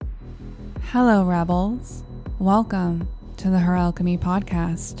Hello, Rebels. Welcome to the Her Alchemy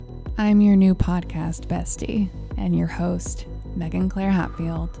podcast. I'm your new podcast bestie and your host, Megan Claire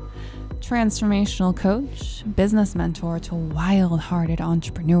Hatfield, transformational coach, business mentor to wild-hearted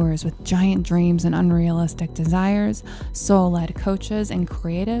entrepreneurs with giant dreams and unrealistic desires, soul-led coaches and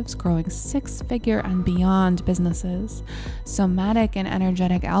creatives growing six-figure and beyond businesses, somatic and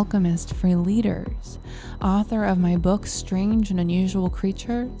energetic alchemist for leaders, author of my book Strange and Unusual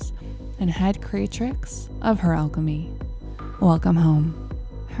Creatures, and head creatrix of Her Alchemy. Welcome home.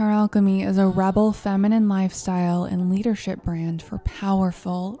 Her Alchemy is a rebel feminine lifestyle and leadership brand for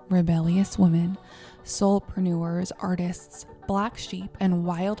powerful, rebellious women, soulpreneurs, artists, black sheep, and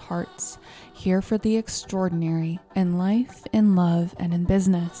wild hearts, here for the extraordinary in life, in love, and in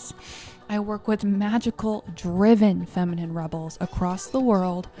business. I work with magical, driven feminine rebels across the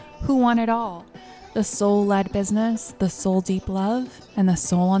world who want it all: the soul-led business, the soul-deep love, and the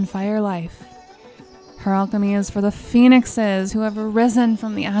soul-on-fire life. Her Alchemy is for the phoenixes who have arisen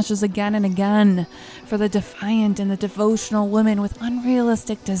from the ashes again and again, for the defiant and the devotional women with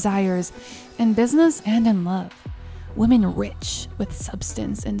unrealistic desires in business and in love, women rich with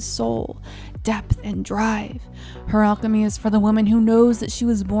substance and soul, depth and drive. Her Alchemy is for the woman who knows that she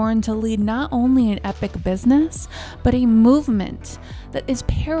was born to lead not only an epic business, but a movement that is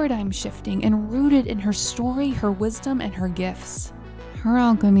paradigm shifting and rooted in her story, her wisdom, and her gifts. Her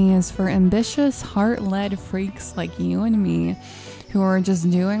Alchemy is for ambitious, heart-led freaks like you and me who are just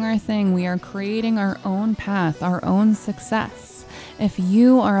doing our thing. We are creating our own path, our own success. If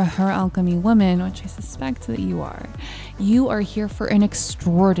you are a Her Alchemy woman, which I suspect that you are here for an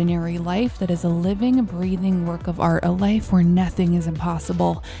extraordinary life that is a living, breathing work of art, a life where nothing is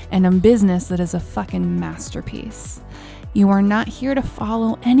impossible, and a business that is a fucking masterpiece. You are not here to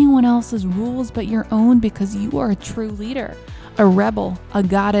follow anyone else's rules but your own, because you are a true leader, a rebel, a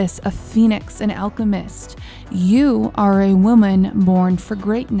goddess, a phoenix, an alchemist. You are a woman born for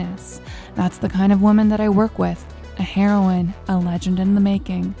greatness. That's the kind of woman that I work with, a heroine, a legend in the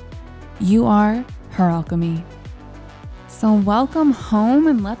making. You are Her Alchemy. So welcome home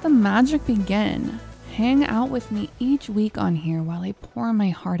and let the magic begin. Hang out with me each week on here while I pour my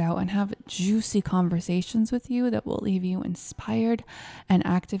heart out and have juicy conversations with you that will leave you inspired and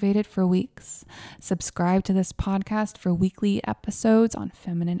activated for weeks. Subscribe to this podcast for weekly episodes on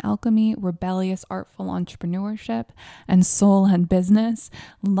feminine alchemy, rebellious artful entrepreneurship, and soul and business,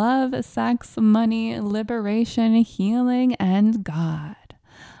 love, sex, money, liberation, healing, and God.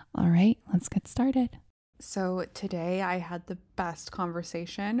 All right, let's get started. So today I had the best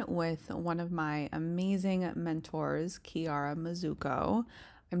conversation with one of my amazing mentors, Chiara Mazzucco.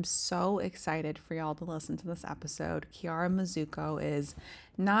 I'm so excited for y'all to listen to this episode. Chiara Mazzucco is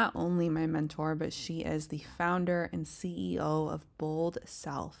not only my mentor, but she is the founder and CEO of Bold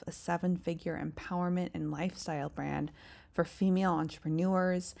Self, a seven-figure empowerment and lifestyle brand for female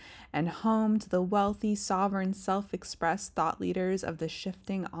entrepreneurs and home to the wealthy, sovereign, self-expressed thought leaders of the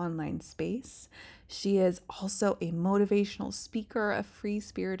shifting online space. She is also a motivational speaker, a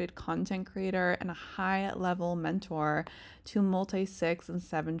free-spirited content creator, and a high-level mentor to multi-six and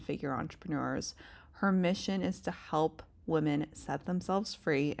seven-figure entrepreneurs. Her mission is to help women set themselves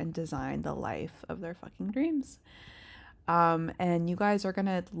free and design the life of their fucking dreams. And you guys are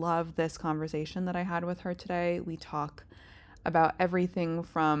gonna love this conversation that I had with her today. We talk about everything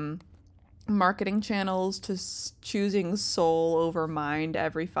from marketing channels to choosing soul over mind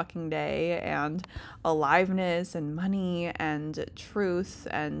every fucking day, and aliveness and money and truth,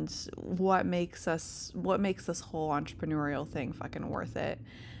 and what makes this whole entrepreneurial thing fucking worth it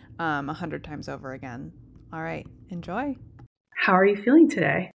 100 times over again. All right, enjoy. How are you feeling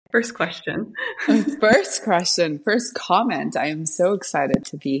today? First question. First comment. I am so excited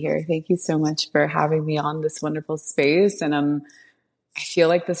to be here. Thank you so much for having me on this wonderful space. And I feel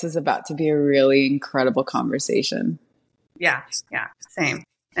like this is about to be a really incredible conversation. Yeah, same.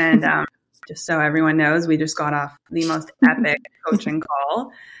 And just so everyone knows, we just got off the most epic coaching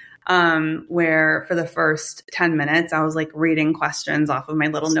call where for the first 10 minutes, I was like reading questions off of my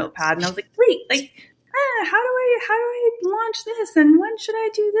little notepad, and I was like, wait, like, how do I launch this? And when should I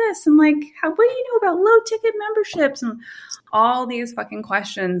do this? And like, what do you know about low ticket memberships? And all these fucking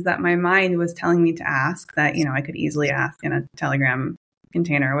questions that my mind was telling me to ask that, you know, I could easily ask in a Telegram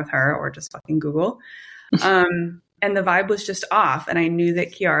container with her or just fucking Google. And the vibe was just off, and I knew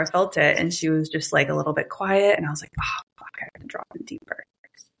that Chiara felt it, and she was just like a little bit quiet, and I was like, oh, fuck, I have to drop in deeper.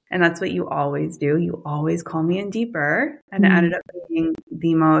 And that's what you always do. You always call me in deeper. And it ended up being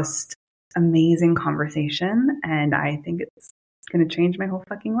the most amazing conversation. And I think it's going to change my whole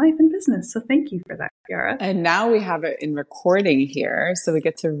fucking life and business. So thank you for that, Chiara. And now we have it in recording here. So we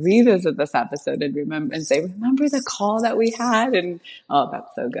get to revisit this episode and remember and say, remember the call that we had? And oh, that's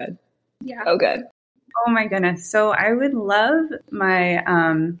so good. Yeah. So good. Oh my goodness. So I would love my,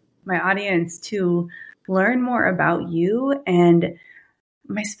 my audience to learn more about you. And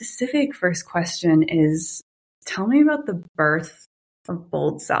my specific first question is, tell me about the birth of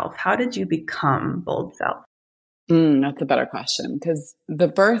Bold Self. How did you become Bold Self? That's a better question, because the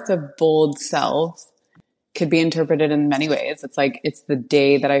birth of Bold Self could be interpreted in many ways. It's like, it's the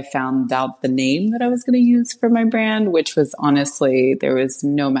day that I found out the name that I was going to use for my brand, which was honestly, there was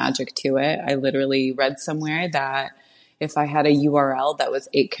no magic to it. I literally read somewhere that if I had a URL that was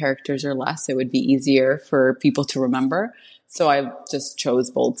 8 characters or less, it would be easier for people to remember. So I just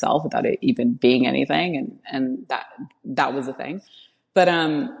chose Bold Self without it even being anything. And that was a thing. But,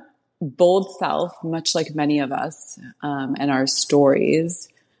 Bold Self, much like many of us, and our stories,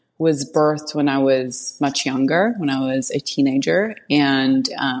 was birthed when I was much younger, when I was a teenager, and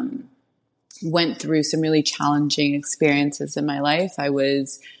went through some really challenging experiences in my life. I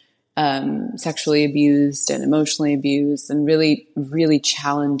was sexually abused and emotionally abused, and really, really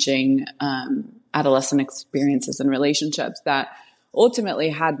challenging adolescent experiences and relationships that ultimately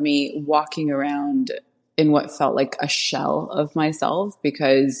had me walking around in what felt like a shell of myself,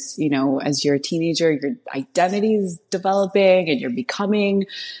 because, you know, as you're a teenager, your identity is developing and you're becoming.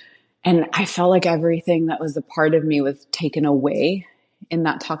 And I felt like everything that was a part of me was taken away in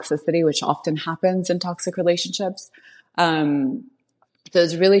that toxicity, which often happens in toxic relationships. So it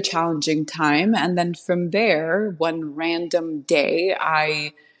was a really challenging time. And then from there, one random day,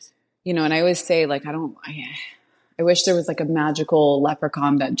 and I always say, like, I wish there was like a magical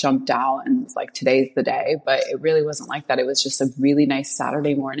leprechaun that jumped out and was like, today's the day, but it really wasn't like that. It was just a really nice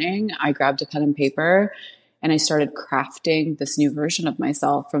Saturday morning. I grabbed a pen and paper and I started crafting this new version of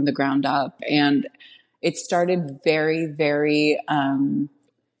myself from the ground up. And it started very, very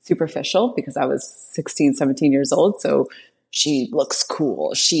superficial, because I was 16, 17 years old. So she looks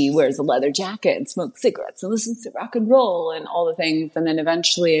cool. She wears a leather jacket and smokes cigarettes and listens to rock and roll and all the things. And then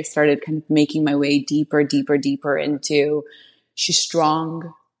eventually I started kind of making my way deeper, deeper, deeper into, she's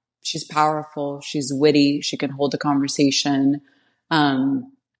strong, she's powerful, she's witty, she can hold a conversation. And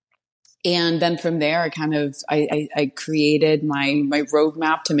then from there, I created my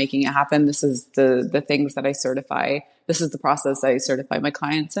roadmap to making it happen. This is the things that I certify. This is the process I certify my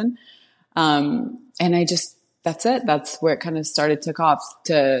clients in. And that's it. That's where it kind of started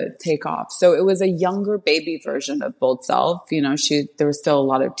to take off. So it was a younger baby version of Bold Self. You know, there was still a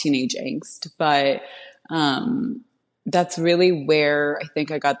lot of teenage angst, but, that's really where I think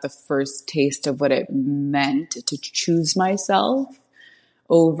I got the first taste of what it meant to choose myself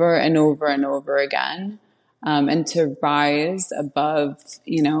over and over and over again, and to rise above,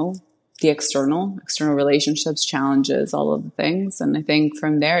 the external relationships, challenges, all of the things. And I think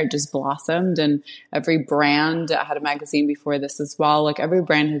from there, it just blossomed. And every brand, I had a magazine before this as well. Like, every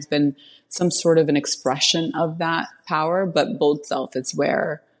brand has been some sort of an expression of that power, but Bold Self is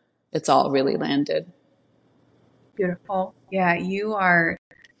where it's all really landed. Beautiful. Yeah, you are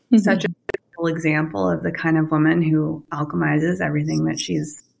such a beautiful example of the kind of woman who alchemizes everything that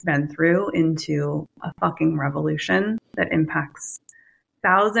she's been through into a fucking revolution that impacts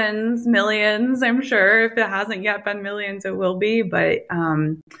thousands, millions. I'm sure if it hasn't yet been millions, it will be. But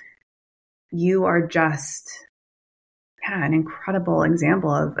you are just an incredible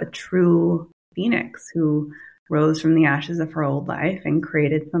example of a true phoenix who rose from the ashes of her old life and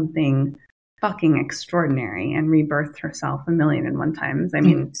created something fucking extraordinary and rebirthed herself 1,000,001 times. I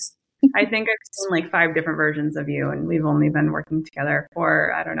mean, I think I've seen like 5 different versions of you, and we've only been working together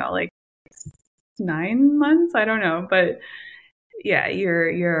for, I don't know, like 9 months. I don't know, but yeah,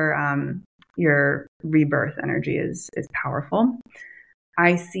 your rebirth energy is powerful.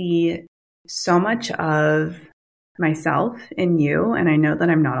 I see so much of myself in you, and I know that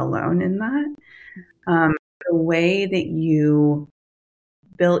I'm not alone in that. The way that you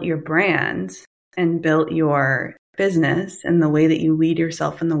built your brand and built your business and the way that you lead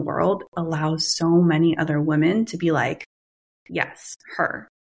yourself in the world allows so many other women to be like, yes, her.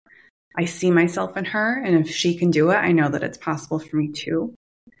 I see myself in her, and if she can do it, I know that it's possible for me too.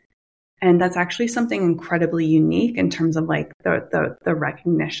 And that's actually something incredibly unique in terms of like the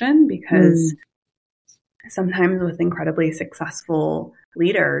recognition, because sometimes with incredibly successful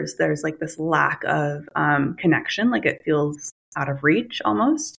leaders, there's like this lack of connection, like it feels out of reach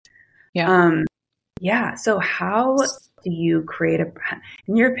almost. Yeah. So how do you create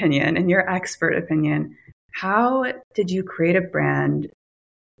in your opinion, in your expert opinion, how did you create a brand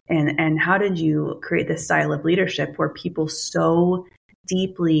And how did you create this style of leadership where people so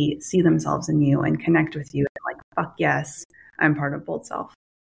deeply see themselves in you and connect with you? And like, fuck yes, I'm part of Bold Self.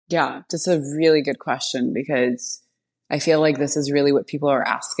 Yeah, just a really good question, because I feel like this is really what people are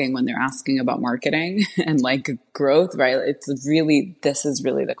asking when they're asking about marketing and like growth, right? This is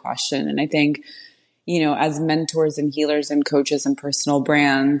really the question. And I think, as mentors and healers and coaches and personal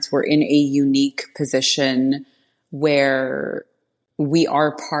brands, we're in a unique position where we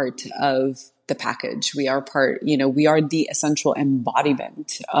are part of the package. We are we are the essential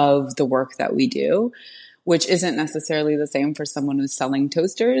embodiment of the work that we do, which isn't necessarily the same for someone who's selling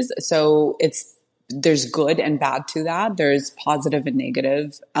toasters. So there's good and bad to that. There's positive and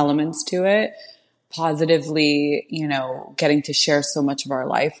negative elements to it. Positively, getting to share so much of our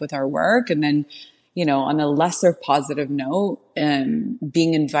life with our work. And then, on a lesser positive note,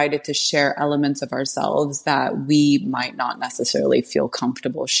 being invited to share elements of ourselves that we might not necessarily feel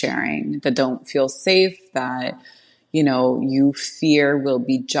comfortable sharing, that don't feel safe, that, you fear will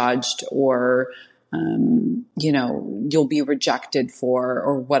be judged or, you'll be rejected for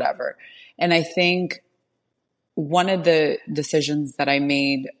or whatever. And I think one of the decisions that I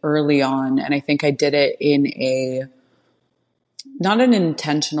made early on, and I think I did it in not an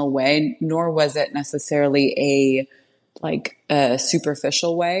intentional way, nor was it necessarily a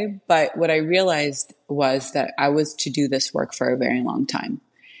superficial way, but what I realized was that I was to do this work for a very long time.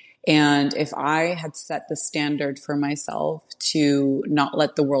 And if I had set the standard for myself to not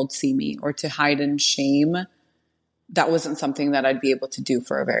let the world see me or to hide in shame, that wasn't something that I'd be able to do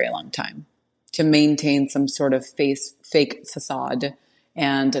for a very long time. To maintain some sort of fake facade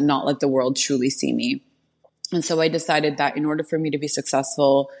and not let the world truly see me. And so I decided that in order for me to be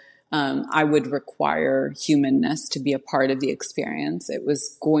successful, I would require humanness to be a part of the experience. It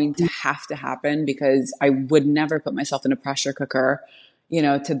was going to have to happen because I would never put myself in a pressure cooker,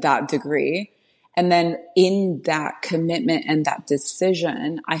 to that degree. And then in that commitment and that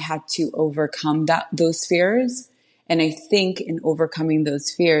decision, I had to overcome those fears. And I think in overcoming those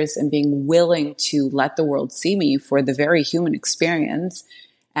fears and being willing to let the world see me for the very human experience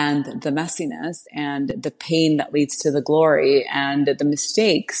and the messiness and the pain that leads to the glory and the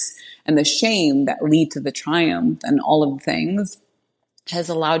mistakes and the shame that lead to the triumph and all of the things, has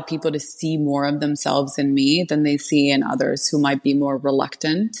allowed people to see more of themselves in me than they see in others who might be more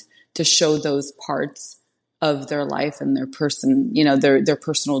reluctant to show those parts of their life and their their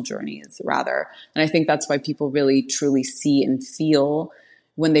personal journeys rather. And I think that's why people really truly see and feel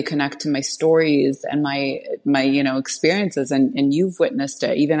when they connect to my stories and my experiences. And you've witnessed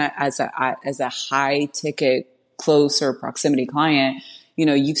it even as a high ticket, close or proximity client,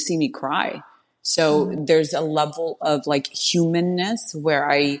 you've seen me cry. So there's a level of like humanness where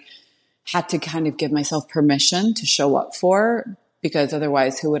I had to kind of give myself permission to show up for, because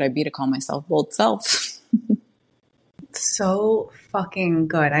otherwise who would I be to call myself Bold Self? So fucking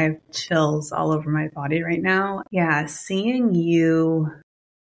good. I have chills all over my body right now. Yeah, seeing you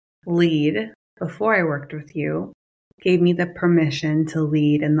lead before I worked with you gave me the permission to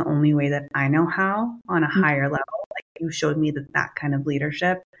lead in the only way that I know how, on a higher level. Like, you showed me that kind of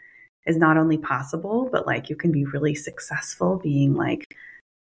leadership is not only possible, but like you can be really successful being like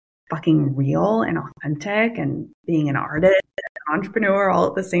fucking real and authentic and being an artist, an entrepreneur all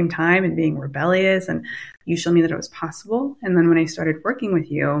at the same time and being rebellious. And you showed me that it was possible. And then when I started working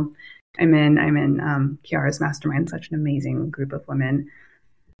with you, I'm in Chiara's mastermind, such an amazing group of women.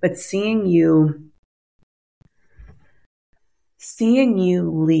 But seeing you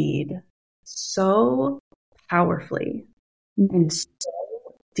lead so powerfully and so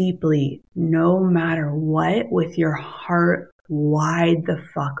deeply, no matter what, with your heart wide the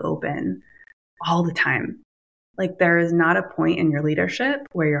fuck open all the time. Like, there is not a point in your leadership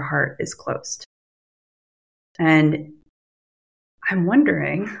where your heart is closed. And I'm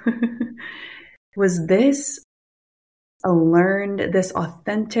wondering, was this this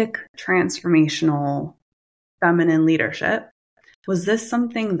authentic, transformational, feminine leadership? Was this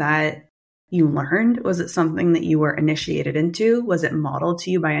something that you learned? Was it something that you were initiated into? Was it modeled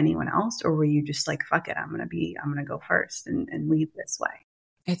to you by anyone else? Or were you just like, fuck it, I'm going to go first and lead this way?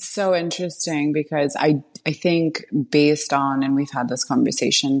 It's so interesting because I think based on, and we've had this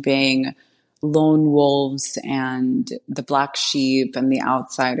conversation, being lone wolves and the black sheep and the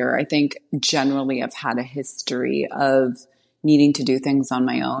outsider, I think generally I've had a history of needing to do things on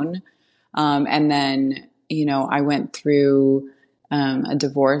my own. And then, I went through a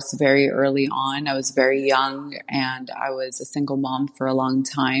divorce very early on. I was very young and I was a single mom for a long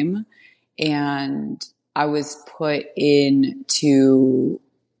time. And I was put into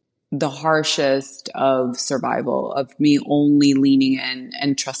the harshest of survival, of me only leaning in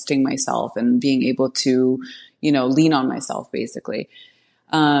and trusting myself and being able to, lean on myself basically.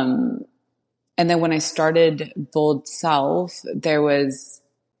 And then when I started Bold Self, there was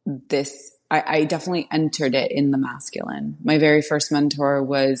this, I definitely entered it in the masculine. My very first mentor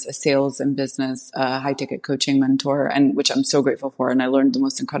was a sales and business, high ticket coaching mentor, and which I'm so grateful for. And I learned the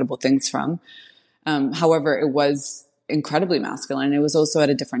most incredible things from. However, it was incredibly masculine. It was also at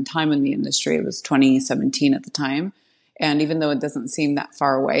a different time in the industry. It was 2017 at the time. And even though it doesn't seem that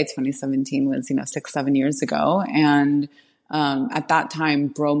far away, 2017 was, 6-7 years ago. And at that time,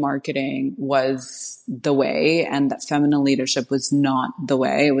 bro marketing was the way, and that feminine leadership was not the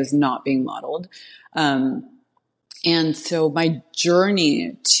way. It was not being modeled. And so my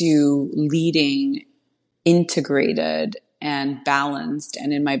journey to leading integrated and balanced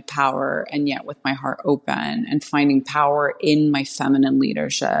and in my power, and yet with my heart open and finding power in my feminine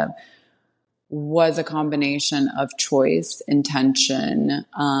leadership, was a combination of choice, intention,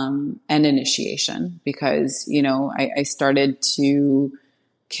 and initiation, because, I started to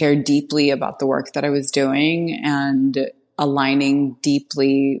care deeply about the work that I was doing and aligning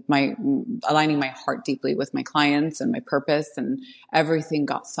my heart deeply with my clients and my purpose, and everything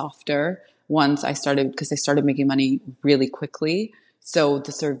got softer once because I started making money really quickly. So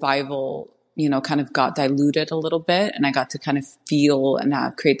the survival, kind of got diluted a little bit, and I got to kind of feel and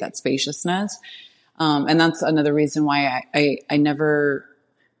create that spaciousness. And that's another reason why I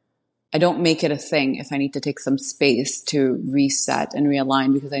don't make it a thing if I need to take some space to reset and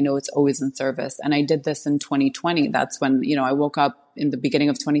realign, because I know it's always in service. And I did this in 2020. That's when, I woke up in the beginning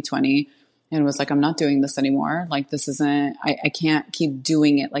of 2020 and was like, I'm not doing this anymore. Like, this isn't, I can't keep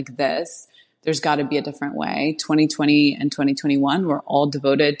doing it like this. There's got to be a different way. 2020 and 2021 were all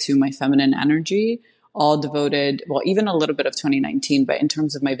devoted to my feminine energy, all devoted, well, even a little bit of 2019, but in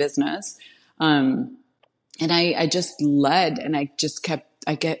terms of my business. And I just led, and I just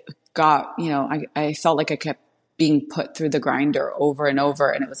I felt like I kept being put through the grinder over and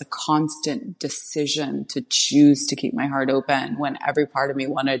over. And it was a constant decision to choose to keep my heart open when every part of me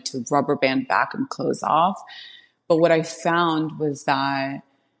wanted to rubber band back and close off. But what I found was that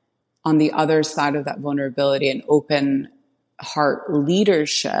on the other side of that vulnerability and open heart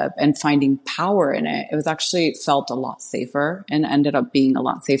leadership and finding power in it, it was actually felt a lot safer, and ended up being a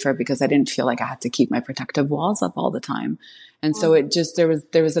lot safer because I didn't feel like I had to keep my protective walls up all the time. And so it just, there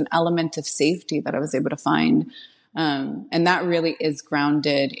was an element of safety that I was able to find. And that really is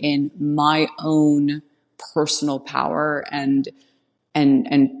grounded in my own personal power and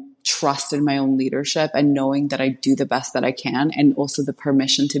trust in my own leadership, and knowing that I do the best that I can, and also the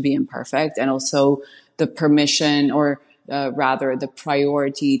permission to be imperfect, and also the permission, or rather the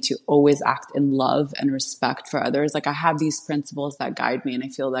priority, to always act in love and respect for others. Like, I have these principles that guide me, and I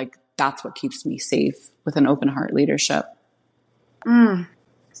feel like that's what keeps me safe with an open heart leadership.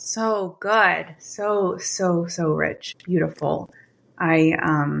 So good. So rich. Beautiful.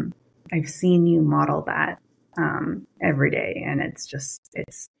 I've seen you model that every day, and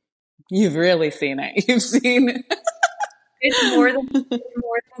it's You've really seen it. You've seen it. It's more than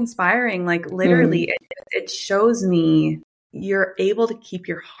inspiring. Like, literally, it shows me you're able to keep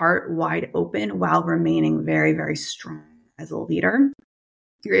your heart wide open while remaining very, very strong as a leader.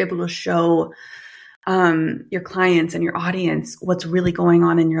 You're able to show your clients and your audience what's really going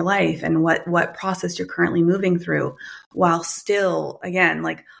on in your life, and what process you're currently moving through, while still, again,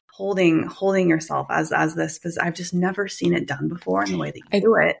 like holding yourself as this, because I've just never seen it done before in the way that you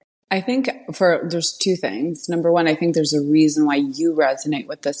do it. I think there's two things. Number one, I think there's a reason why you resonate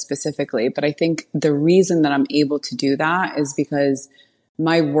with this specifically, but I think the reason that I'm able to do that is because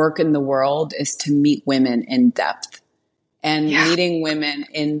my work in the world is to meet women in depth. And meeting women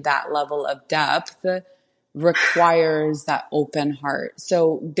in that level of depth requires that open heart.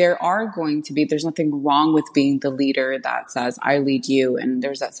 So there's nothing wrong with being the leader that says, I lead you, and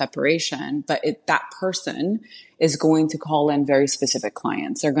there's that separation. But that person is going to call in very specific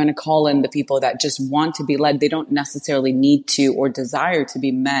clients. They're going to call in the people that just want to be led. They don't necessarily need to or desire to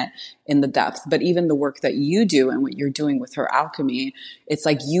be met in the depth. But even the work that you do and what you're doing with Her Alchemy, it's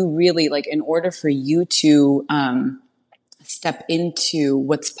like, you really, like, in order for you to step into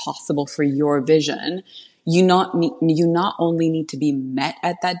what's possible for your vision, you not only need to be met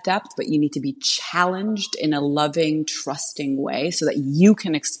at that depth, but you need to be challenged in a loving, trusting way so that you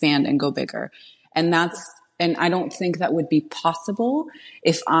can expand and go bigger. And I don't think that would be possible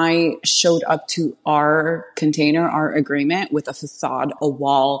if I showed up to our container, our agreement, with a facade, a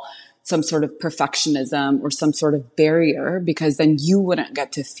wall, some sort of perfectionism, or some sort of barrier, because then you wouldn't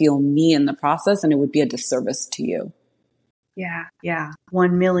get to feel me in the process, and it would be a disservice to you. Yeah. Yeah.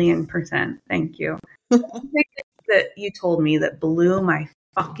 1,000,000%. Thank you. That you told me that blew my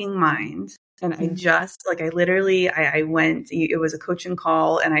fucking mind. And I just like, I literally, I went, it was a coaching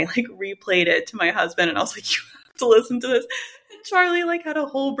call and I like replayed it to my husband and I was like, you have to listen to this. And Charlie like had a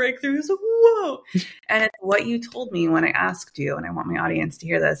whole breakthrough. He was like, whoa. And it's what you told me when I asked you, and I want my audience to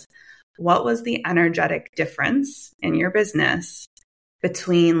hear this. What was the energetic difference in your business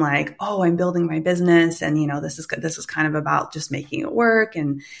between like, oh, I'm building my business and, you know, this is kind of about just making it work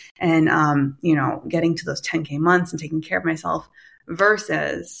and, you know, getting to those 10K months and taking care of myself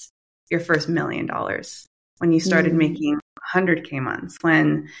versus your first $1 million when you started making 100K months,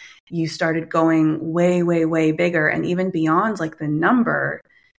 when you started going way, way, way bigger and even beyond like the number.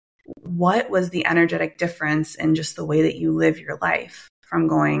 What was the energetic difference in just the way that you live your life from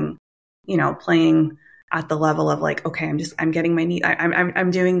going, you know, playing at the level of like, okay, I'm getting my need.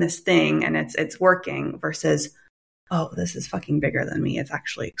 I'm doing this thing and it's working versus, oh, this is fucking bigger than me. It's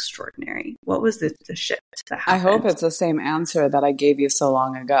actually extraordinary. What was the shift that happened? I hope it's the same answer that I gave you so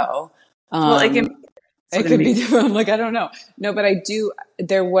long ago. Well, it could be different. I'm like, I don't know. No, but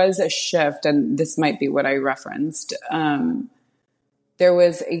there was a shift, and this might be what I referenced. There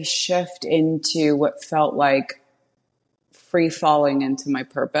was a shift into what felt like free falling into my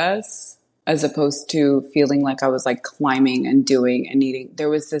purpose, as opposed to feeling like I was like climbing and doing and needing. There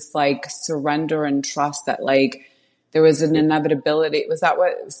was this like surrender and trust that like there was an inevitability. Was that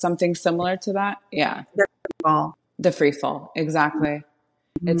something similar to that? Yeah. The free fall. Exactly.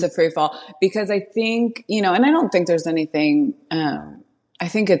 Mm-hmm. It's a free fall because I think, you know, and I don't think there's anything, I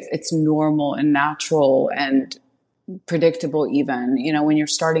think it's normal and natural and predictable even, you know, when you're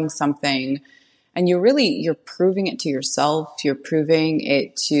starting something and you're proving it to yourself, you're proving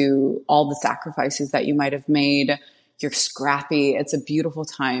it to all the sacrifices that you might have made. You're scrappy. It's a beautiful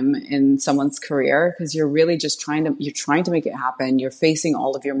time in someone's career because you're really just trying to make it happen. You're facing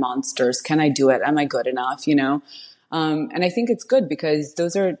all of your monsters. Can I do it? Am I good enough? You know? And I think it's good because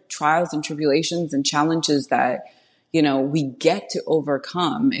those are trials and tribulations and challenges that, you know, we get to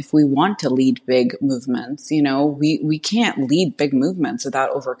overcome if we want to lead big movements. You know, we can't lead big movements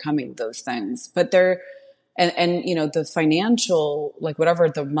without overcoming those things. But and you know, the financial, like whatever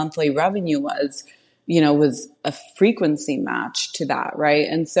the monthly revenue was, you know, was a frequency match to that, right?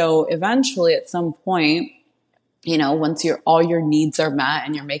 And so eventually at some point, you know, once all your needs are met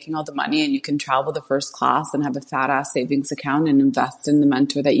and you're making all the money and you can travel the first class and have a fat ass savings account and invest in the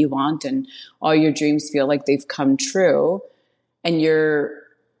mentor that you want and all your dreams feel like they've come true. And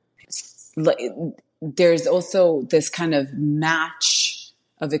there's also this kind of match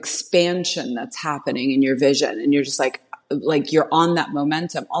of expansion that's happening in your vision. And you're just like you're on that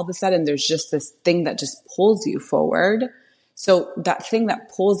momentum. All of a sudden there's just this thing that just pulls you forward. So that thing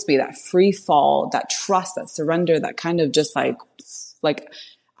that pulls me, that free fall, that trust, that surrender, that kind of just like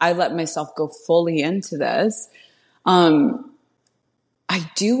I let myself go fully into this. I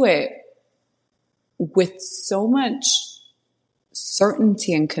do it with so much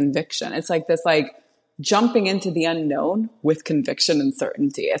certainty and conviction. It's like this, like jumping into the unknown with conviction and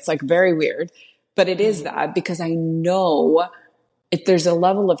certainty. It's like very weird, but it is that because I know there's a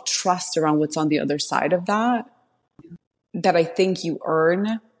level of trust around what's on the other side of that I think you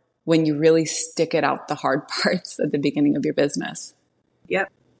earn when you really stick it out the hard parts at the beginning of your business.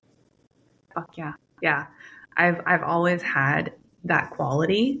 Yep. Fuck yeah. Yeah. I've always had that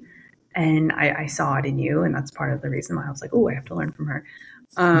quality and I saw it in you. And that's part of the reason why I was like, oh, I have to learn from her.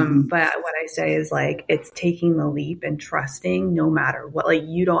 But what I say is like, it's taking the leap and trusting no matter what, like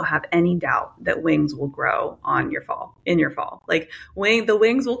you don't have any doubt that wings will grow in your fall. Like the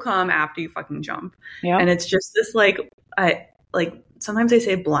wings will come after you fucking jump. Yep. And it's just this sometimes they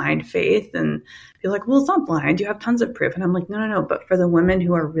say blind faith and you're like, well, it's not blind. You have tons of proof. And I'm like, no. But for the women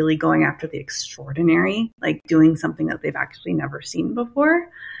who are really going after the extraordinary, like doing something that they've actually never seen before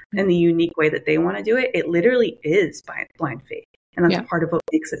and the unique way that they want to do it, it literally is blind faith. And that's part of what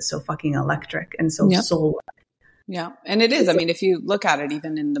makes it so fucking electric and so soul. Yeah. And it is. I mean, if you look at it,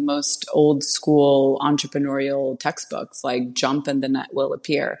 even in the most old school entrepreneurial textbooks, like jump and the net will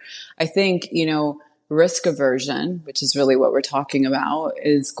appear. I think, you know, risk aversion, which is really what we're talking about,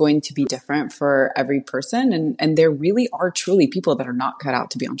 is going to be different for every person. And there really are truly people that are not cut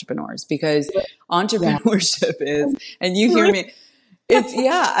out to be entrepreneurs because entrepreneurship is, and you hear me,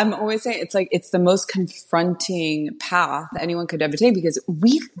 I'm always saying it's the most confronting path anyone could ever take because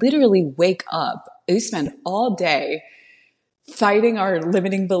we literally wake up, we spend all day fighting our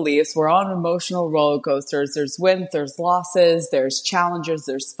limiting beliefs. We're on emotional roller coasters. There's wins, there's losses, there's challenges,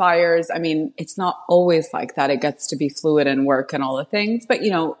 there's fires. I mean, it's not always like that. It gets to be fluid and work and all the things, but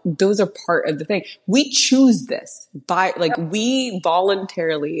those are part of the thing. We choose this we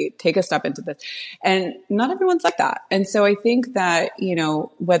voluntarily take a step into this, and not everyone's like that. And so I think that,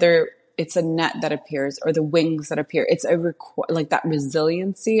 whether it's a net that appears or the wings that appear, it's like that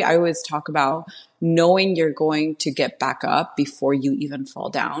resiliency. I always talk about knowing you're going to get back up before you even fall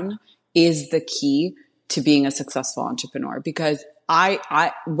down is the key to being a successful entrepreneur, because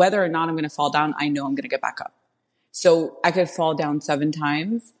I whether or not I'm going to fall down, I know I'm going to get back up. So I could fall down 7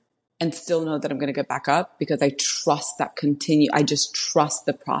 times and still know that I'm going to get back up, because I trust that I just trust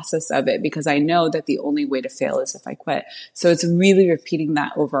the process of it, because I know that the only way to fail is if I quit. So it's really repeating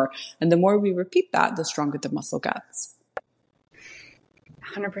that over. And the more we repeat that, the stronger the muscle gets.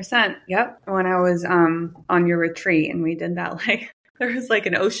 100%. Yep. When I was on your retreat and we did that, there was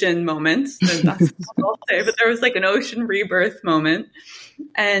an ocean moment. That's all I'll say, but there was an ocean rebirth moment.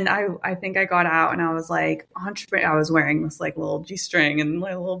 And I think I got out and I was entrepreneur. I was wearing this little G-string and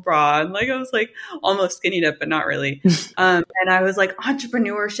my little bra, and I was almost skinny dip, but not really. And I was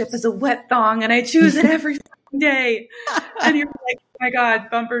entrepreneurship is a wet thong, and I choose it every day. And you're oh my God,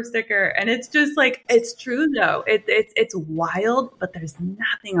 bumper sticker. And it's just it's true though. It's wild, but there's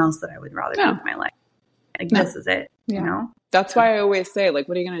nothing else that I would rather do with my life. This is it, That's why I always say, what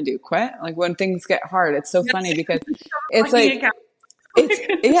are you going to do? Quit? When things get hard, it's so funny because it's what are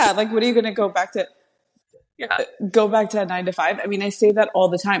you going to go back to? Yeah. Go back to a 9 to 5. I mean, I say that all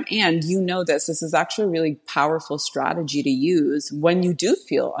the time. And this is actually a really powerful strategy to use when you do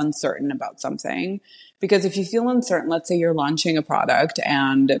feel uncertain about something. Because if you feel uncertain, let's say you're launching a product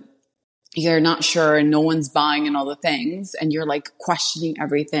and you're not sure and no one's buying and all the things, and you're questioning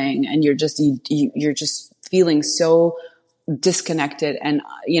everything, and you're just feeling so disconnected and,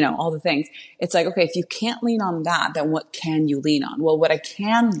 all the things. It's okay, if you can't lean on that, then what can you lean on? Well, what I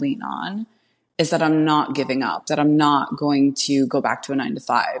can lean on is that I'm not giving up, that I'm not going to go back to a 9 to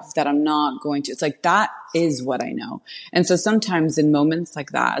 5, that I'm not going to, that is what I know. And so sometimes in moments like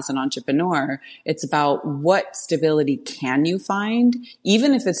that, as an entrepreneur, it's about what stability can you find,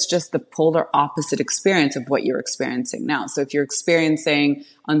 even if it's just the polar opposite experience of what you're experiencing now. So if you're experiencing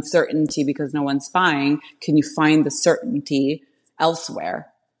uncertainty because no one's buying, can you find the certainty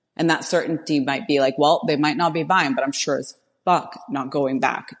elsewhere? And that certainty might be well, they might not be buying, but I'm sure as fuck not going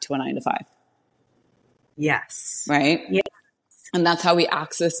back to a 9 to 5. Yes. Right? Yes. And that's how we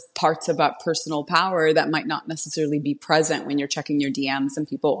access parts of that personal power that might not necessarily be present when you're checking your DMs and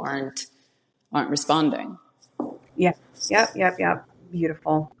people aren't responding. Yeah. Yep.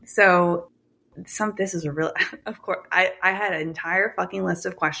 Beautiful. So this is a real, of course, I had an entire fucking list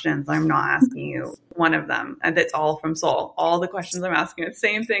of questions. I'm not asking you one of them, and that's all from soul. All the questions I'm asking, the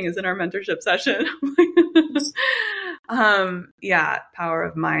same thing as in our mentorship session. Power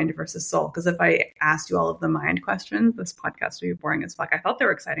of mind versus soul. Because if I asked you all of the mind questions, this podcast would be boring as fuck. I thought they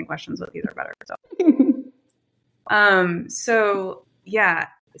were exciting questions, but these are better. So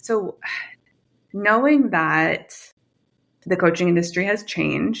knowing that the coaching industry has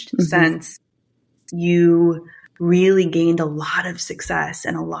changed since you really gained a lot of success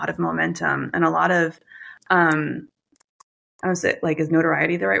and a lot of momentum and a lot of, I was is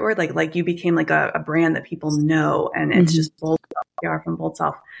notoriety the right word? You became a brand that people know, and it's just bold self, PR from bold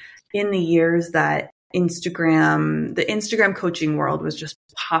self. In the years that the Instagram coaching world was just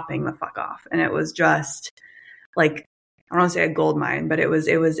popping the fuck off. And it was just I don't want to say a gold mine, but it was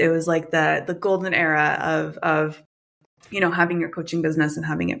the golden era of having your coaching business and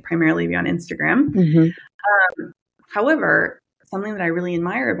having it primarily be on Instagram. However, something that I really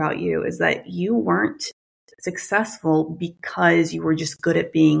admire about you is that you weren't successful because you were just good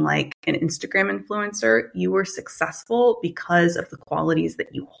at being an Instagram influencer. You were successful because of the qualities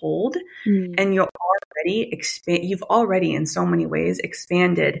that you hold, and you've already in so many ways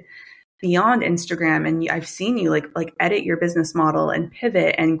expanded beyond Instagram. And I've seen you edit your business model and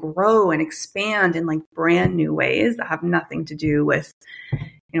pivot and grow and expand in brand new ways that have nothing to do with,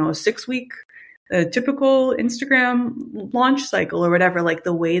 a 6-week typical Instagram launch cycle or whatever.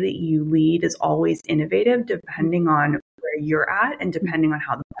 The way that you lead is always innovative depending on where you're at and depending on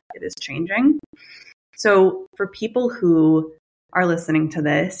how the market is changing. So for people who are listening to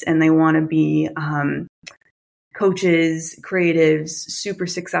this and they want to be coaches, creatives, super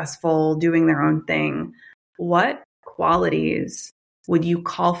successful, doing their own thing, what qualities would you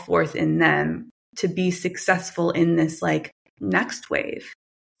call forth in them to be successful in this next wave?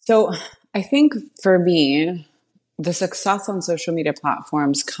 So I think for me, the success on social media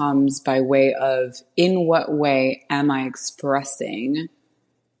platforms comes by way of, in what way am I expressing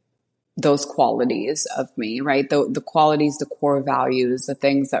those qualities of me, right? The qualities, the core values, the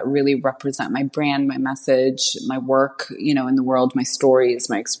things that really represent my brand, my message, my work, in the world, my stories,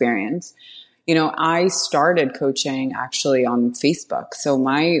 my experience. I started coaching actually on Facebook. So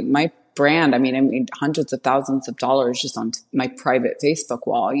my brand, I made hundreds of thousands of dollars just on my private Facebook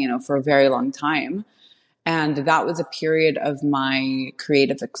wall, for a very long time. And that was a period of my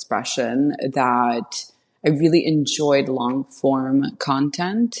creative expression that I really enjoyed long form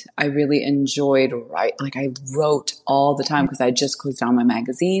content. I really enjoyed I wrote all the time because I just closed down my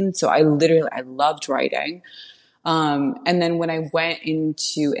magazine. So I loved writing. And then when I went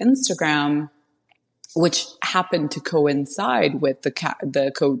into Instagram, which happened to coincide with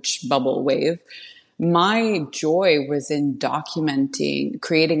the coach bubble wave, my joy was in documenting,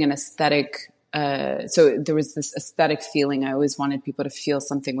 creating an aesthetic. So there was this aesthetic feeling. I always wanted people to feel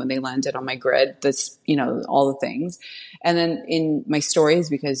something when they landed on my grid, all the things. And then in my stories,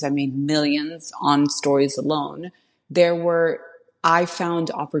 because I made millions on stories alone, I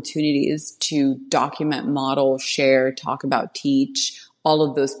found opportunities to document, model, share, talk about, teach all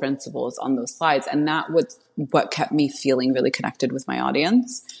of those principles on those slides. And that was what kept me feeling really connected with my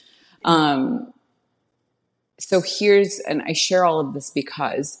audience. So and I share all of this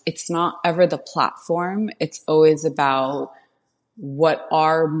because it's not ever the platform. It's always about what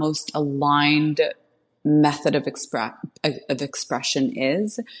our most aligned method of expression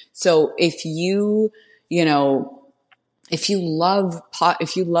is. So if you love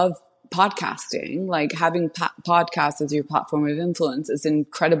podcasting, like having podcasts as your platform of influence is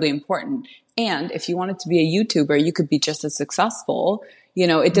incredibly important. And if you wanted to be a YouTuber, you could be just as successful.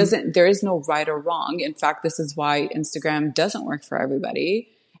 There is no right or wrong. In fact, this is why Instagram doesn't work for everybody.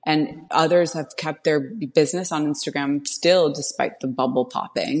 And others have kept their business on Instagram still, despite the bubble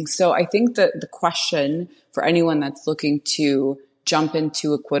popping. So I think that the question for anyone that's looking to jump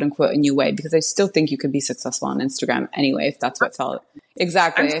into a quote unquote a new way, because I still think you could be successful on Instagram anyway, if that's what felt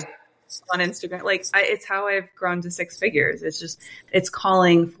exactly. On Instagram, it's how I've grown to six figures. It's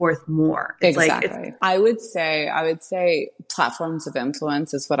calling forth more. It's exactly. I would say platforms of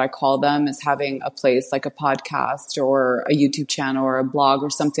influence is what I call them, is having a place like a podcast or a YouTube channel or a blog or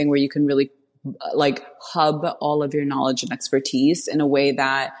something where you can really hub all of your knowledge and expertise in a way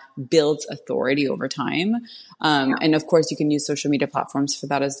that builds authority over time. And of course you can use social media platforms for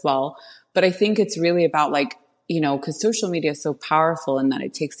that as well. But I think it's really about because social media is so powerful in that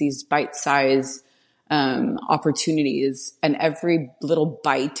it takes these bite-sized opportunities, and every little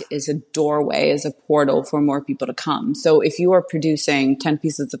bite is a doorway, is a portal for more people to come. So if you are producing 10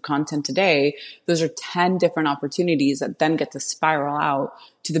 pieces of content today, those are 10 different opportunities that then get to spiral out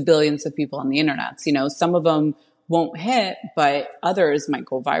to the billions of people on the internet. Some of them won't hit, but others might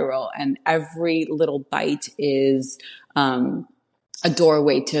go viral. And every little bite is a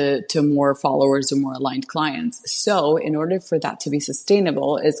doorway to more followers or more aligned clients. So in order for that to be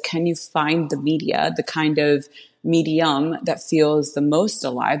sustainable can you find the media, the kind of medium that feels the most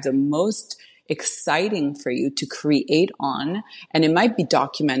alive, the most exciting for you to create on? And it might be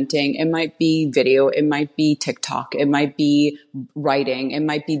documenting, it might be video, it might be TikTok, it might be writing, it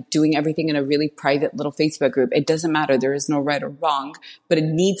might be doing everything in a really private little Facebook group. It doesn't matter. There is no right or wrong, but it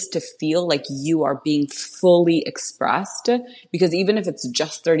needs to feel like you are being fully expressed, because even if it's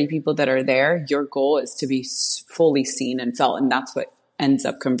just 30 people that are there, your goal is to be fully seen and felt. And that's what ends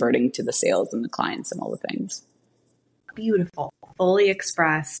up converting to the sales and the clients and all the things. Beautiful, fully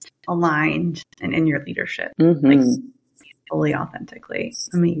expressed, aligned, and in your leadership, fully authentically.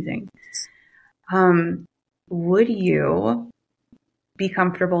 Amazing. Would you be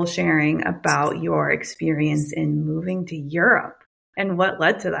comfortable sharing about your experience in moving to Europe and what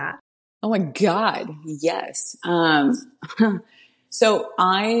led to that? Oh my God. Yes. So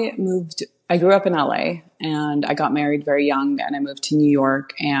I grew up in LA and I got married very young, and I moved to New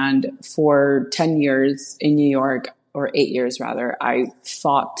York, and for 10 years in New York, or 8 years rather, I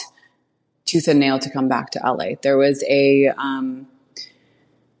fought tooth and nail to come back to LA. There was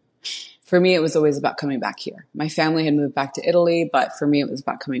for me, it was always about coming back here. My family had moved back to Italy, but for me, it was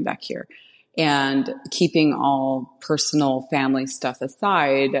about coming back here. And keeping all personal family stuff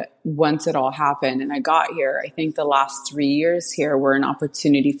aside, once it all happened and I got here, I think the last 3 years here were an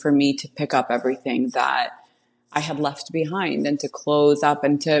opportunity for me to pick up everything that I had left behind and to close up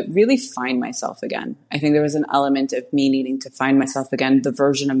and to really find myself again. I think there was an element of me needing to find myself again, the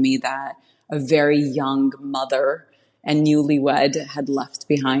version of me that a very young mother and newlywed had left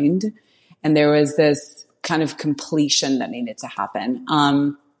behind. And there was this kind of completion that needed to happen.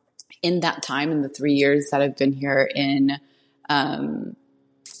 in that time, in the 3 years that I've been here in LA,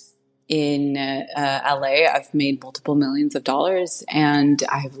 I've made multiple millions of dollars, and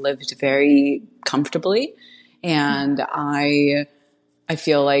I have lived very comfortably. And I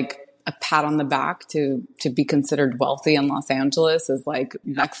feel like a pat on the back to be considered wealthy in Los Angeles is like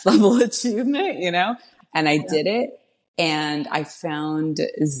next level achievement, you know? And I did it. And I found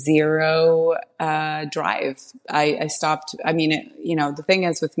zero drive. I stopped. I mean, the thing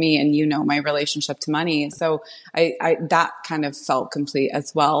is with me, and my relationship to money. So I that kind of felt complete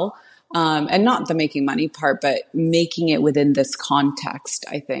as well. And not the making money part, but making it within this context.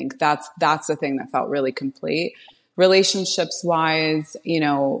 I think that's the thing that felt really complete. Relationships wise,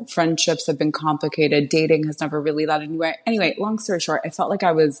 friendships have been complicated. Dating has never really led anywhere. Anyway, long story short, I felt like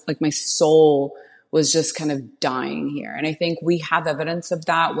I was like my soul was just kind of dying here. And I think we have evidence of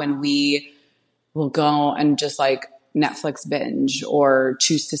that when we will go and just like Netflix binge or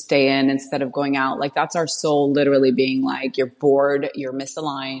choose to stay in instead of going out. Like that's our soul literally being like, you're bored, you're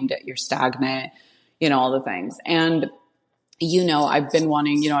misaligned, you're stagnant, all the things. And, I've been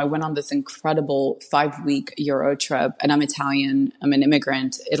wanting, I went on this incredible 5-week Euro trip, and I'm Italian. I'm an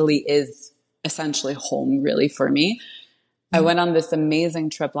immigrant. Italy is essentially home really for me. I went on this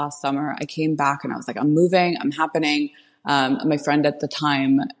amazing trip last summer. I came back and I was like, I'm moving, I'm happening. My friend at the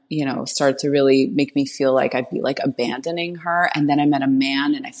time, started to really make me feel like I'd be like abandoning her. And then I met a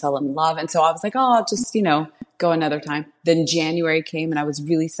man and I fell in love. And so I was like, oh, I'll just, go another time. Then January came and I was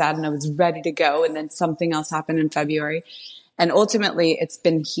really sad and I was ready to go. And then something else happened in February. And ultimately it's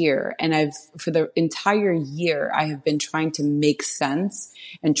been here. And for the entire year, I have been trying to make sense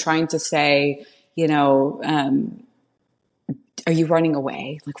and trying to say, are you running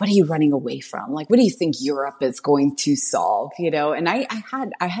away? Like, what are you running away from? Like, what do you think Europe is going to solve? And I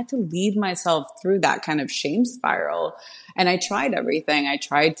had to lead myself through that kind of shame spiral. And I tried everything. I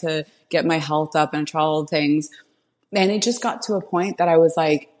tried to get my health up and try all the things. And it just got to a point that I was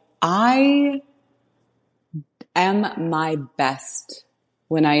like, I am my best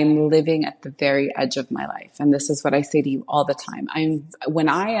when I am living at the very edge of my life. And this is what I say to you all the time. When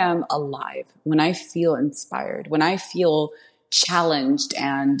I am alive, when I feel inspired, when I feel challenged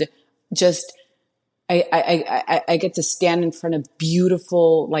and just, I get to stand in front of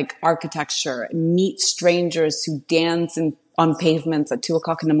beautiful like architecture, meet strangers who dance on pavements at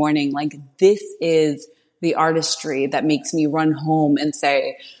 2:00 in the morning. Like this is the artistry that makes me run home and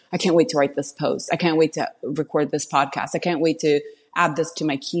say, I can't wait to write this post. I can't wait to record this podcast. I can't wait to add this to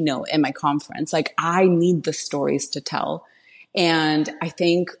my keynote and my conference. Like I need the stories to tell. And I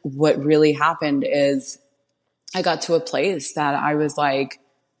think what really happened is I got to a place that I was like,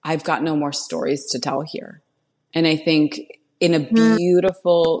 I've got no more stories to tell here. And I think in a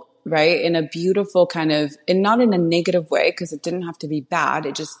beautiful, right? In a beautiful kind of, and not in a negative way, because it didn't have to be bad.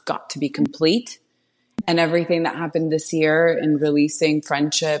 It just got to be complete. And everything that happened this year in releasing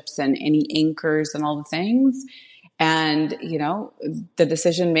friendships and any anchors and all the things. And, the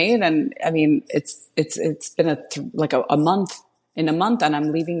decision made. And I mean, it's been a month and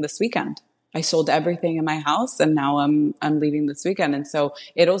I'm leaving this weekend. I sold everything in my house and now I'm leaving this weekend. And so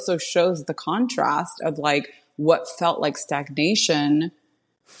it also shows the contrast of like what felt like stagnation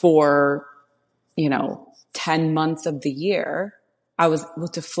for, 10 months of the year. I was able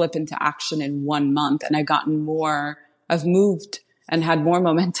to flip into action in 1 month, and I've moved and had more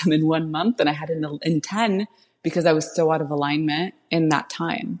momentum in 1 month than I had in 10 because I was so out of alignment in that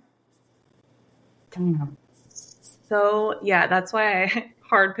time. So yeah, that's why I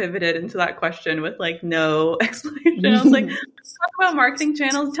hard pivoted into that question with like no explanation. I was like, let's talk about marketing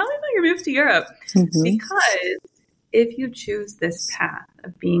channels. Tell me about your move to Europe. Because if you choose this path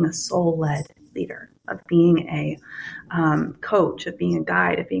of being a soul-led leader, of being a coach, of being a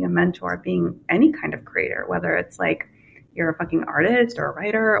guide, of being a mentor, of being any kind of creator, whether it's like you're a fucking artist or a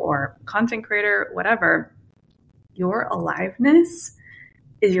writer or content creator, whatever, your aliveness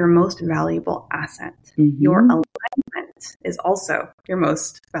is your most valuable asset. Your alignment is also your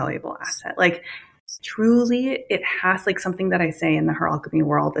most valuable asset. Like truly it has like something that I say in the Her Alchemy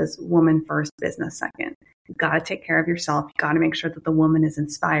world is woman first, business second. You've got to take care of yourself. You've got to make sure that the woman is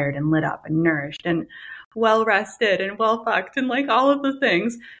inspired and lit up and nourished and well rested and well fucked and like all of the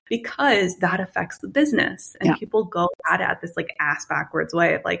things, because that affects the business. And people go at it at this like ass backwards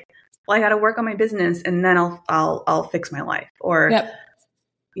way of like, well, I got to work on my business and then I'll fix my life. Or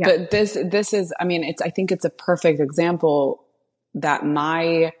But this is, I mean, I think it's a perfect example that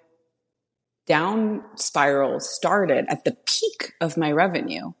my down spiral started at the peak of my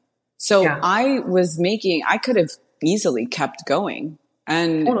revenue. So I could have easily kept going.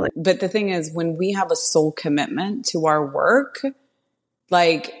 And, but the thing is, when we have a soul commitment to our work,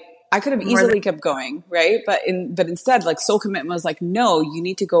 like I could have easily kept going, right? But instead, like, soul commitment was like, no, you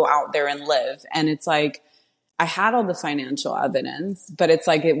need to go out there and live. And it's like, I had all the financial evidence, but it's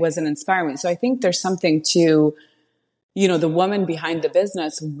like, it wasn't inspiring me. So I think there's something to, you know, the woman behind the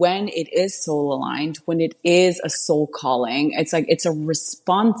business, when it is soul aligned, when it is a soul calling, it's like, it's a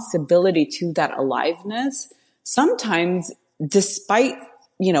responsibility to that aliveness. Sometimes, despite,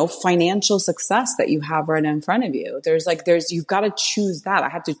 you know, financial success that you have right in front of you, you've got to choose that. I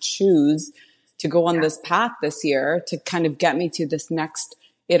had to choose to go on this path this year to kind of get me to this next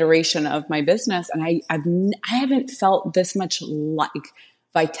iteration of my business. And I haven't felt this much like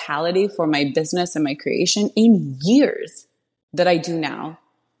vitality for my business and my creation in years that I do now,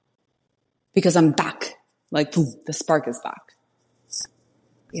 because I'm back. Like, boom, the spark is back.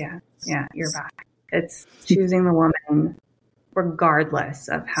 Yeah, you're back. It's choosing the woman regardless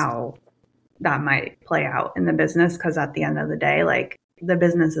of how that might play out in the business. Because at the end of the day, like, the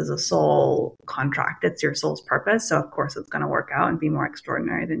business is a soul contract. It's your soul's purpose. So of course it's going to work out and be more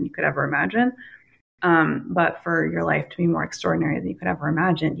extraordinary than you could ever imagine. But for your life to be more extraordinary than you could ever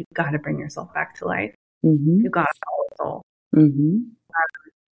imagine, you've got to bring yourself back to life. Mm-hmm. You've got to follow the soul. Mm-hmm.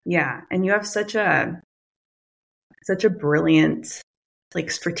 Yeah. And you have such a brilliant,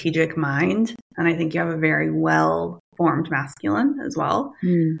 like, strategic mind. And I think you have a very well formed masculine as well.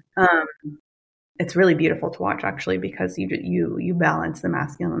 Mm. It's really beautiful to watch, actually, because you balance the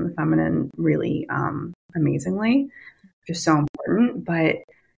masculine and the feminine really amazingly, which is so important. But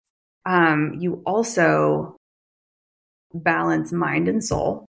you also balance mind and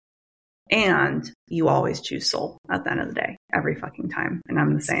soul, and you always choose soul at the end of the day, every fucking time. And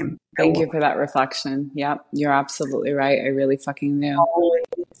I'm the same. Thank you for that reflection. Yep, you're absolutely right. I really fucking knew. Always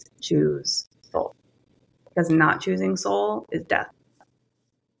choose soul, because not choosing soul is death.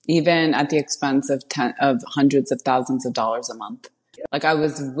 Even at the expense of hundreds of thousands of dollars a month. Like, I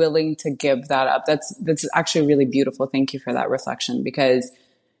was willing to give that up. That's actually really beautiful. Thank you for that reflection, because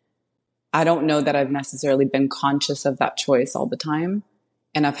I don't know that I've necessarily been conscious of that choice all the time.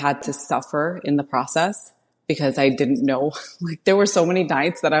 And I've had to suffer in the process because I didn't know. Like, there were so many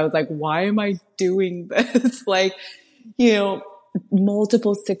nights that I was like, why am I doing this? Like, you know,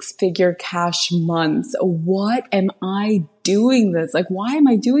 multiple 6-figure cash months. What am I doing this? Like, why am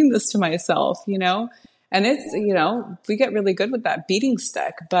I doing this to myself? You know? And it's, you know, we get really good with that beating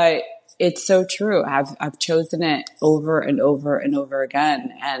stick, but it's so true. I've chosen it over and over and over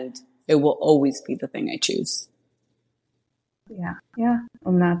again, and it will always be the thing I choose. Yeah. Yeah.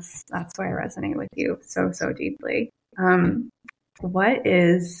 And that's why I resonate with you so, so deeply.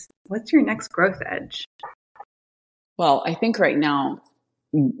 What's your next growth edge? Well, I think right now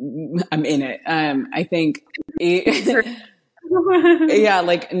I'm in it. I think, yeah,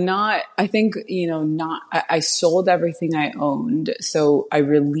 like, not, I think, you know, not, I sold everything I owned. So I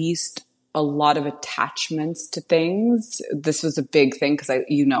released a lot of attachments to things. This was a big thing because I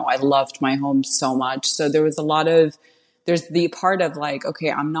loved my home so much. So there's the part of like, okay,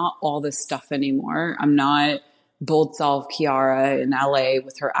 I'm not all this stuff anymore. I'm not bold self Chiara in LA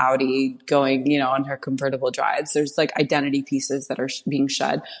with her Audi going, you know, on her convertible drives. There's like identity pieces that are being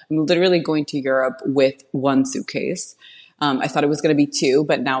shed. I'm literally going to Europe with one suitcase. I thought it was going to be 2,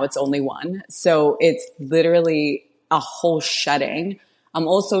 but now it's only 1. So it's literally a whole shedding. I'm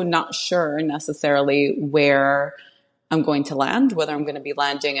also not sure necessarily where I'm going to land, whether I'm going to be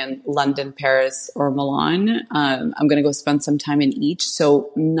landing in London, Paris, or Milan. I'm going to go spend some time in each.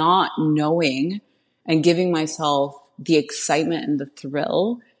 So not knowing and giving myself the excitement and the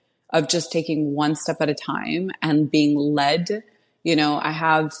thrill of just taking one step at a time and being led. You know,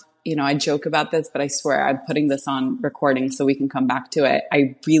 I joke about this, but I swear I'm putting this on recording so we can come back to it.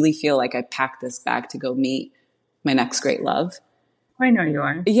 I really feel like I packed this bag to go meet my next great love. I know you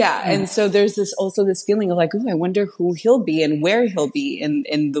are. Yeah. And so there's this feeling of like, ooh, I wonder who he'll be and where he'll be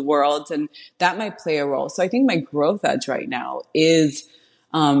in the world. And that might play a role. So I think my growth edge right now is,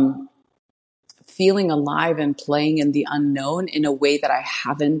 feeling alive and playing in the unknown in a way that I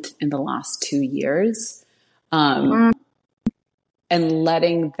haven't in the last 2 years. And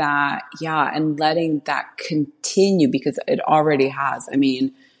letting that continue, because it already has. I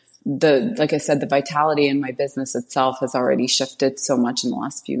mean, like I said, the vitality in my business itself has already shifted so much in the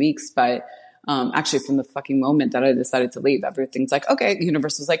last few weeks. But actually, from the fucking moment that I decided to leave, everything's like, okay, the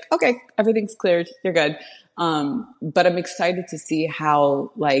universe was like, okay, everything's cleared. You're good. But I'm excited to see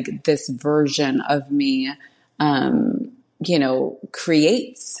how like this version of me,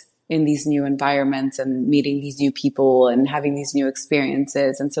 creates in these new environments and meeting these new people and having these new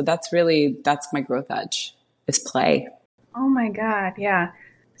experiences. And so that's my growth edge, is play. Oh my God. Yeah.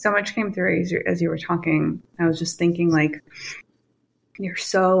 So much came through as you were talking. I was just thinking, like, You're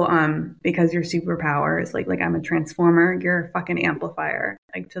so, because your superpower is like I'm a transformer, you're a fucking amplifier,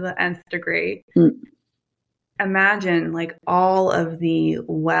 like to the nth degree. Imagine like all of the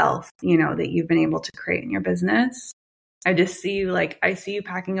wealth, that you've been able to create in your business. I just see you I see you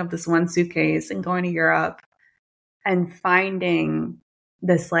packing up this one suitcase and going to Europe and finding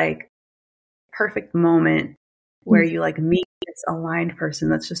this like perfect moment where you like meet this aligned person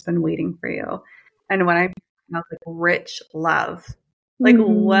that's just been waiting for you. And when I about like rich love, like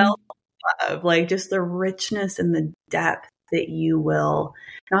wealth love, like just the richness and the depth that you will,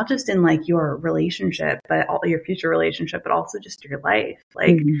 not just in like your relationship, but all your future relationship, but also just your life,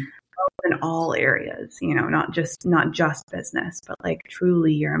 like in all areas, not just business, but like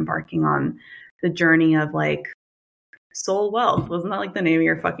truly you're embarking on the journey of like soul wealth. Wasn't that like the name of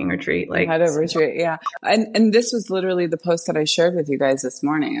your fucking retreat? Like I had a retreat, yeah. And this was literally the post that I shared with you guys this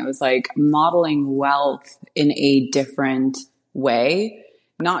morning. I was like modeling wealth in a different way,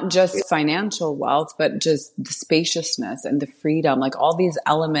 not just financial wealth, but just the spaciousness and the freedom, like all these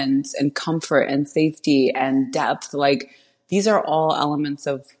elements and comfort and safety and depth. Like these are all elements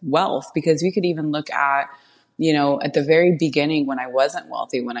of wealth, because we could even look at, at the very beginning when I wasn't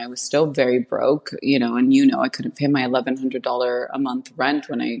wealthy, when I was still very broke, and I couldn't pay my $1,100 a month rent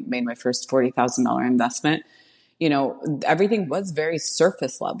when I made my first $40,000 investment. Everything was very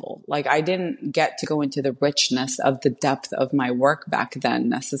surface level. Like I didn't get to go into the richness of the depth of my work back then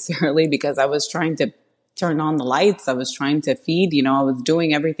necessarily, because I was trying to turn on the lights. I was trying to feed, I was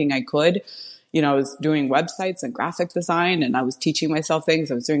doing everything I could. I was doing websites and graphic design, and I was teaching myself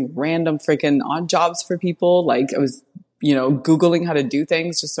things. I was doing random freaking odd jobs for people. Like I was, Googling how to do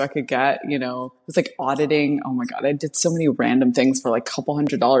things just so I could get, it was like auditing. Oh my God. I did so many random things for like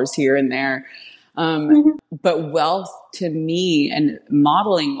 $200 here and there. But wealth to me, and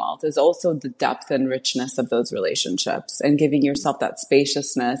modeling wealth, is also the depth and richness of those relationships, and giving yourself that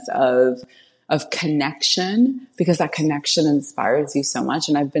spaciousness of connection, because that connection inspires you so much.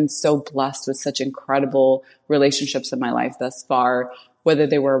 And I've been so blessed with such incredible relationships in my life thus far, whether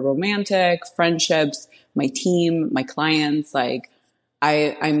they were romantic, friendships, my team, my clients. Like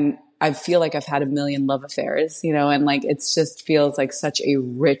I feel like I've had a million love affairs, and like, it's just feels like such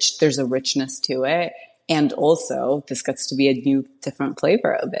there's a richness to it. And also this gets to be a new, different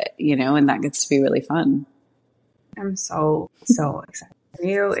flavor of it, and that gets to be really fun. I'm so excited for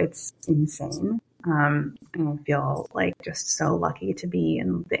you. It's insane. And I feel like just so lucky to be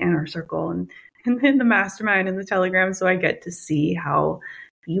in the inner circle and in the mastermind and the Telegram. So I get to see how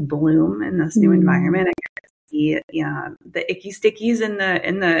you bloom in this new environment. I get to see the icky stickies in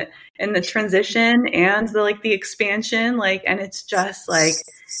the transition and the expansion. And it's just like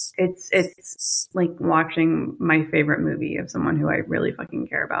it's like watching my favorite movie of someone who I really fucking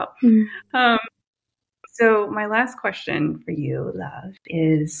care about. So my last question for you, love,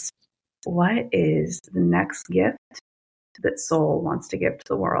 is what is the next gift that soul wants to give to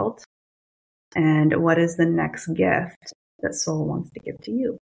the world? And what is the next gift that soul wants to give to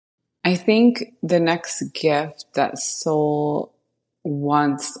you? I think the next gift that soul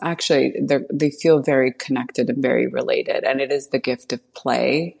wants, actually, they feel very connected and very related. And it is the gift of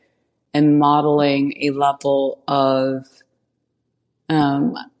play and modeling a level of,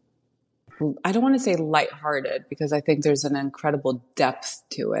 I don't want to say lighthearted, because I think there's an incredible depth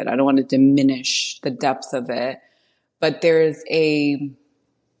to it. I don't want to diminish the depth of it, but there's a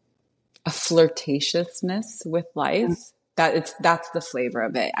flirtatiousness with life that's the flavor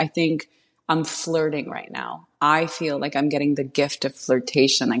of it. I think I'm flirting right now. I feel like I'm getting the gift of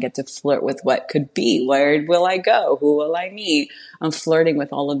flirtation. I get to flirt with what could be. Where will I go? Who will I meet? I'm flirting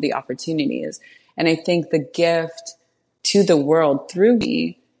with all of the opportunities. And I think the gift to the world through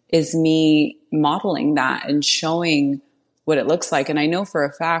me is me modeling that and showing what it looks like. And I know for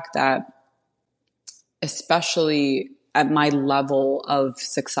a fact that, especially at my level of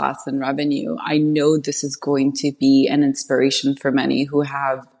success and revenue, I know this is going to be an inspiration for many who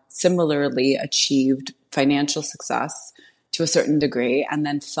have similarly achieved financial success to a certain degree, and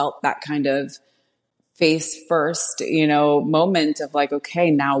then felt that kind of face first, moment of like, okay,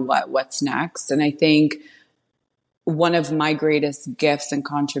 now what's next? And I think one of my greatest gifts and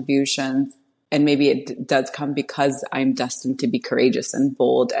contributions, and maybe it does come because I'm destined to be courageous and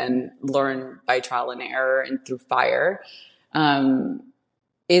bold and learn by trial and error and through fire,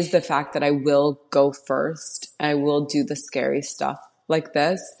 is the fact that I will go first. I will do the scary stuff like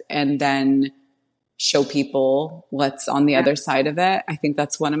this and then show people what's on the other side of it. I think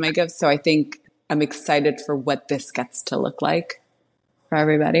that's one of my gifts. So I think I'm excited for what this gets to look like for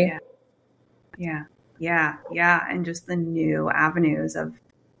everybody. Yeah. And just the new avenues of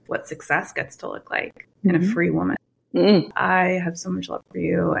what success gets to look like in a free woman. I have so much love for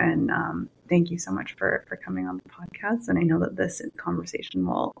you, and thank you so much for coming on the podcast. And I know that this conversation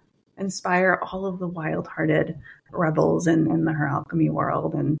will inspire all of the wild-hearted rebels in the Her Alchemy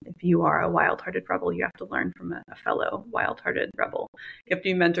world. And if you are a wild-hearted rebel, you have to learn from a fellow wild-hearted rebel. You have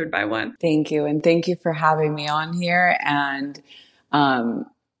to be mentored by one. Thank you. And thank you for having me on here. And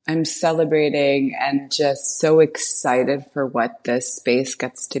I'm celebrating and just so excited for what this space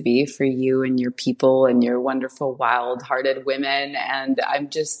gets to be for you and your people and your wonderful, wild-hearted women. And I'm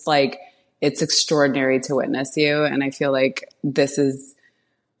just like, it's extraordinary to witness you. And I feel like this is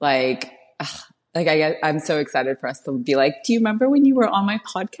I'm so excited for us to be like, do you remember when you were on my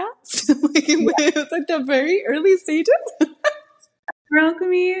podcast? It was like the very early stages. Her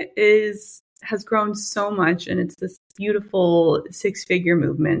Alchemy has grown so much, and it's this beautiful 6-figure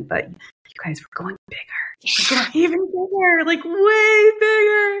movement, but you guys were going bigger. We're going even bigger, like way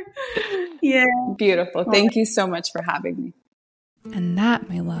bigger. Yeah. Beautiful. Thank you so much for having me. And that,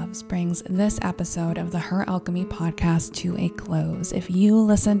 my loves, brings this episode of the Her Alchemy podcast to a close. If you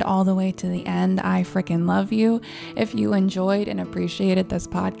listened all the way to the end, I freaking love you. If you enjoyed and appreciated this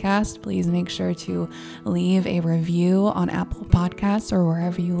podcast, please make sure to leave a review on Apple Podcasts or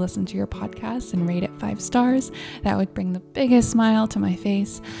wherever you listen to your podcasts and rate it 5 stars. That would bring the biggest smile to my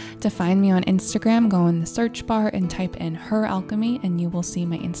face. To find me on Instagram, go in the search bar and type in Her Alchemy and you will see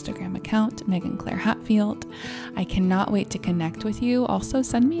my Instagram account, Megan Claire Hatfield. I cannot wait to connect with you. Also,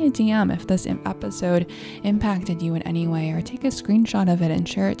 send me a DM if this episode impacted you in any way, or take a screenshot of it and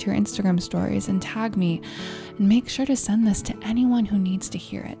share it to your Instagram stories and tag me. And make sure to send this to anyone who needs to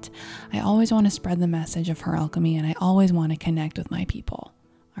hear it. I always want to spread the message of Her Alchemy, and I always want to connect with my people.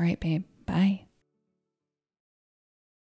 All right, babe. Bye.